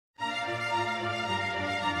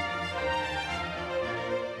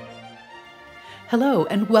Hello,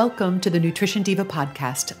 and welcome to the Nutrition Diva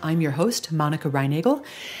podcast. I'm your host, Monica Reinagel,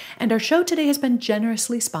 and our show today has been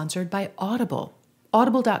generously sponsored by Audible.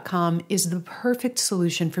 Audible.com is the perfect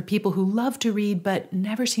solution for people who love to read but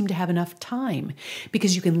never seem to have enough time,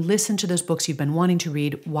 because you can listen to those books you've been wanting to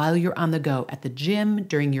read while you're on the go, at the gym,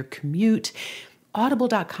 during your commute.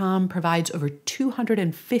 Audible.com provides over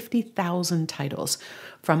 250,000 titles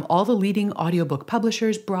from all the leading audiobook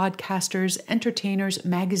publishers, broadcasters, entertainers,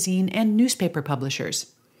 magazine, and newspaper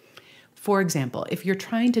publishers. For example, if you're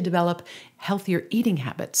trying to develop healthier eating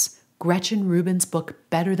habits, Gretchen Rubin's book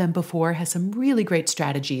Better Than Before has some really great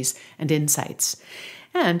strategies and insights.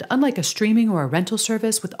 And unlike a streaming or a rental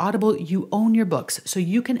service, with Audible, you own your books, so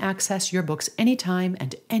you can access your books anytime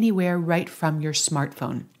and anywhere right from your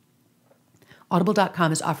smartphone.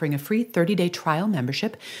 Audible.com is offering a free 30-day trial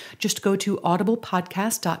membership. Just go to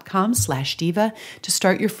audiblepodcast.com/diva to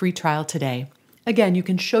start your free trial today. Again, you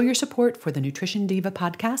can show your support for the Nutrition Diva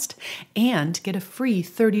podcast and get a free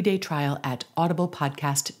 30-day trial at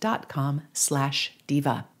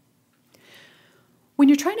audiblepodcast.com/diva. When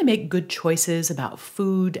you're trying to make good choices about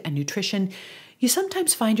food and nutrition, you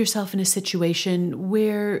sometimes find yourself in a situation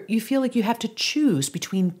where you feel like you have to choose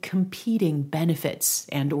between competing benefits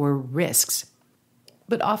and or risks.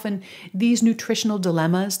 But often, these nutritional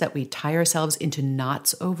dilemmas that we tie ourselves into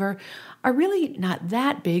knots over are really not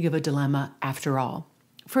that big of a dilemma after all.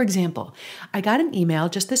 For example, I got an email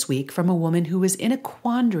just this week from a woman who was in a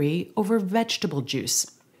quandary over vegetable juice.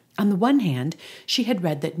 On the one hand, she had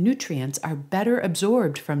read that nutrients are better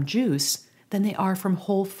absorbed from juice than they are from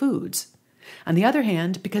whole foods. On the other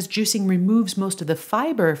hand, because juicing removes most of the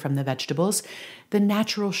fiber from the vegetables, the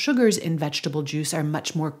natural sugars in vegetable juice are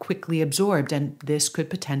much more quickly absorbed, and this could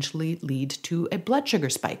potentially lead to a blood sugar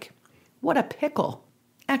spike. What a pickle!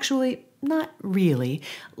 Actually, not really.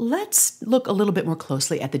 Let's look a little bit more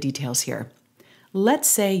closely at the details here. Let's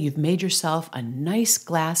say you've made yourself a nice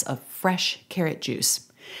glass of fresh carrot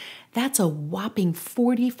juice. That's a whopping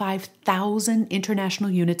 45,000 international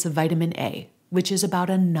units of vitamin A, which is about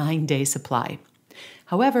a 9-day supply.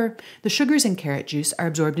 However, the sugars in carrot juice are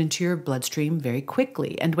absorbed into your bloodstream very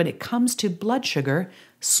quickly, and when it comes to blood sugar,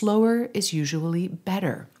 slower is usually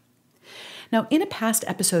better. Now, in a past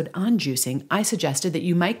episode on juicing, I suggested that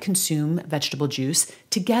you might consume vegetable juice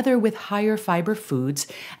together with higher fiber foods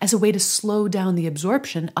as a way to slow down the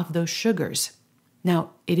absorption of those sugars.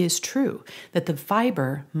 Now, it is true that the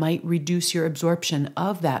fiber might reduce your absorption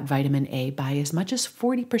of that vitamin A by as much as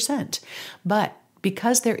 40%, but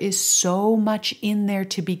because there is so much in there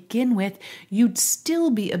to begin with, you'd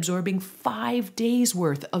still be absorbing 5 days'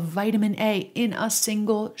 worth of vitamin A in a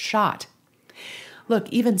single shot. Look,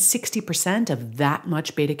 even 60% of that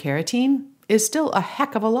much beta-carotene is still a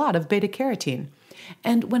heck of a lot of beta-carotene.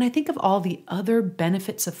 And when I think of all the other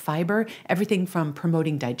benefits of fiber, everything from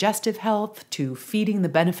promoting digestive health to feeding the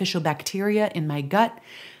beneficial bacteria in my gut,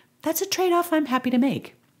 that's a trade-off I'm happy to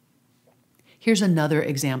make. Here's another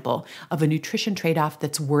example of a nutrition trade-off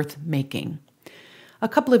that's worth making. A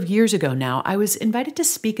couple of years ago now, I was invited to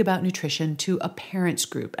speak about nutrition to a parents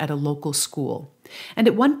group at a local school. And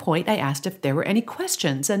at one point, I asked if there were any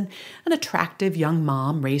questions, and an attractive young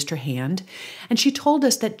mom raised her hand, and she told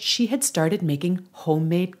us that she had started making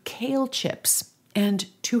homemade kale chips. And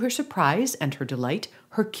to her surprise and her delight,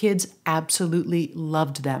 her kids absolutely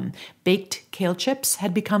loved them. Baked kale chips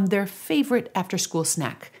had become their favorite after-school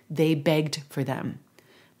snack. They begged for them.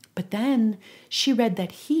 But then she read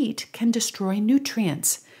that heat can destroy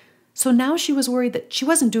nutrients. So now she was worried that she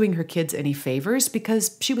wasn't doing her kids any favors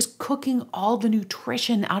because she was cooking all the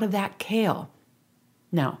nutrition out of that kale.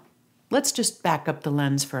 Now, let's just back up the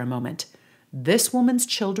lens for a moment. This woman's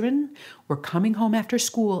children were coming home after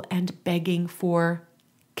school and begging for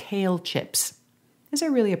kale chips. Is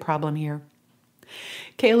there really a problem here?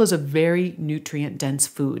 Kale is a very nutrient-dense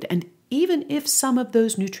food, and even if some of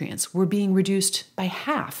those nutrients were being reduced by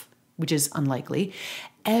half, which is unlikely,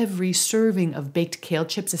 every serving of baked kale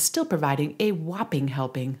chips is still providing a whopping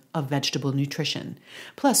helping of vegetable nutrition.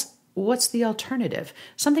 Plus, what's the alternative?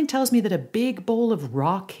 Something tells me that a big bowl of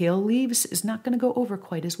raw kale leaves is not going to go over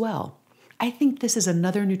quite as well. I think this is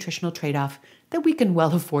another nutritional trade-off that we can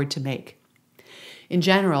well afford to make. In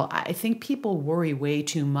general, I think people worry way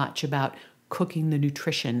too much about cooking the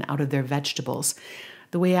nutrition out of their vegetables.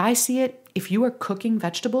 The way I see it, if you are cooking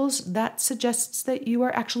vegetables, that suggests that you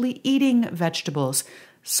are actually eating vegetables.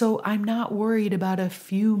 So I'm not worried about a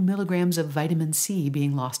few milligrams of vitamin C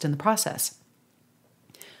being lost in the process.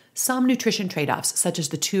 Some nutrition trade-offs, such as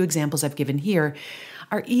the two examples I've given here,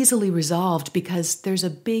 are easily resolved because there's a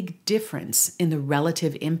big difference in the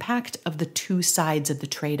relative impact of the two sides of the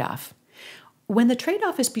trade-off. When the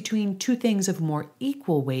trade-off is between two things of more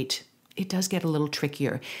equal weight, it does get a little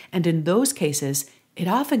trickier. And in those cases, it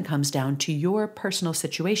often comes down to your personal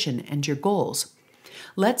situation and your goals.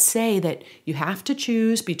 Let's say that you have to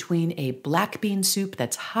choose between a black bean soup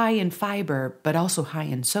that's high in fiber but also high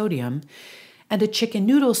in sodium, and a chicken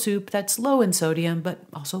noodle soup that's low in sodium but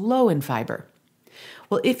also low in fiber.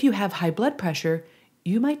 Well, if you have high blood pressure,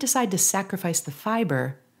 you might decide to sacrifice the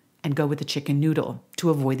fiber and go with the chicken noodle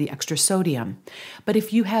to avoid the extra sodium. But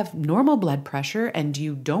if you have normal blood pressure and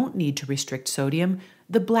you don't need to restrict sodium,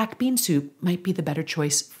 the black bean soup might be the better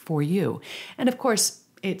choice for you. And of course,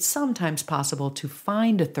 it's sometimes possible to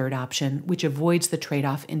find a third option which avoids the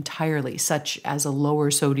trade-off entirely, such as a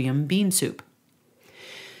lower sodium bean soup.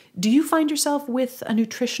 Do you find yourself with a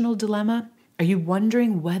nutritional dilemma? Are you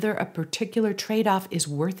wondering whether a particular trade-off is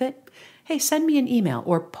worth it? Hey, send me an email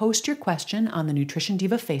or post your question on the Nutrition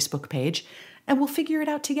Diva Facebook page, and we'll figure it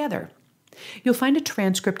out together. You'll find a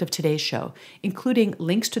transcript of today's show, including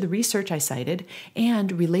links to the research I cited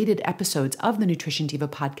and related episodes of the Nutrition Diva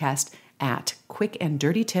podcast at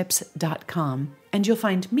quickanddirtytips.com. And you'll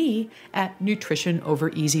find me at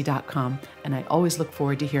nutritionovereasy.com. And I always look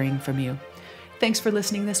forward to hearing from you. Thanks for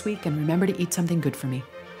listening this week, and remember to eat something good for me.